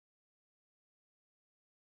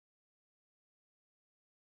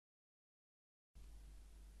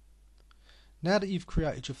Now that you've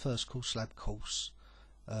created your first Courselab course,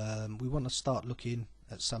 we want to start looking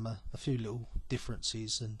at a few little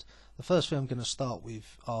differences, and the first thing I'm going to start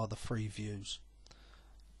with are the three views.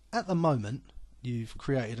 At the moment you've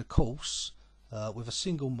created a course with a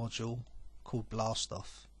single module called Blast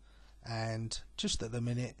Off, and just at the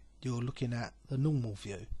minute you're looking at the normal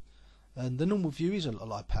view, and the normal view is a lot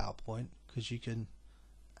like PowerPoint because you can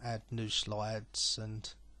add new slides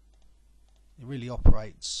and it really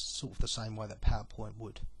operates sort of the same way that PowerPoint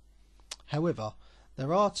would. However,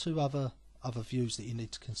 there are two other views that you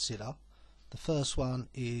need to consider. The first one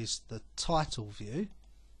is the title view.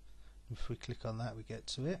 If we click on that, we get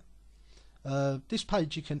to it. This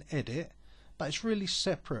page you can edit, but it's really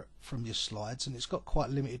separate from your slides and it's got quite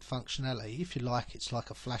limited functionality. If you like, it's like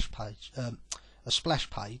a flash page, a splash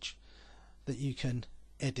page that you can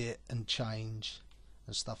edit and change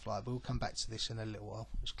and stuff like that. We'll come back to this in a little while.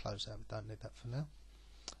 Just close that, we don't need that for now.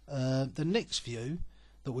 The next view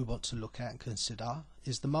that we want to look at and consider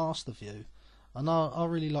is the master view, and I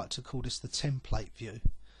really like to call this the template view,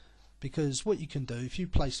 because what you can do, if you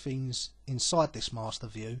place things inside this master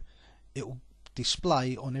view, it will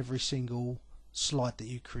display on every single slide that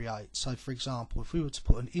you create. So for example, if we were to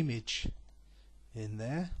put an image in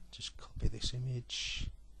there, just copy this image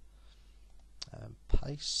and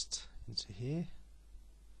paste into here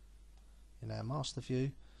in our master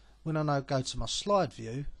view. When I now go to my slide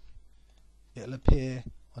view, it'll appear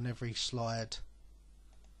on every slide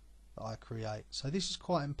that I create. So this is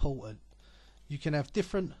quite important. You can have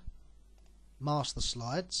different master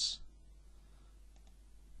slides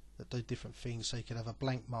that do different things. So you could have a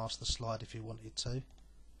blank master slide if you wanted to,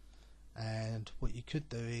 and what you could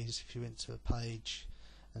do is, if you went to a page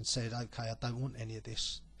and said, okay, I don't want any of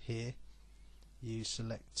this here, you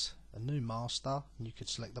select a new master and you could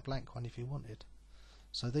select the blank one if you wanted.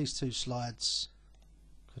 So these two slides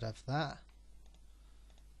could have that,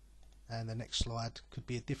 and the next slide could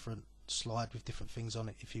be a different slide with different things on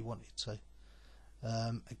it if you wanted to.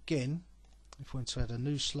 Again, if we want to add a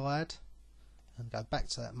new slide and go back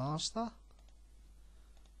to that master,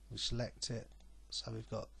 we select it, so we've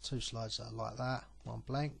got two slides that are like that, one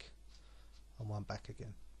blank and one back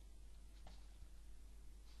again.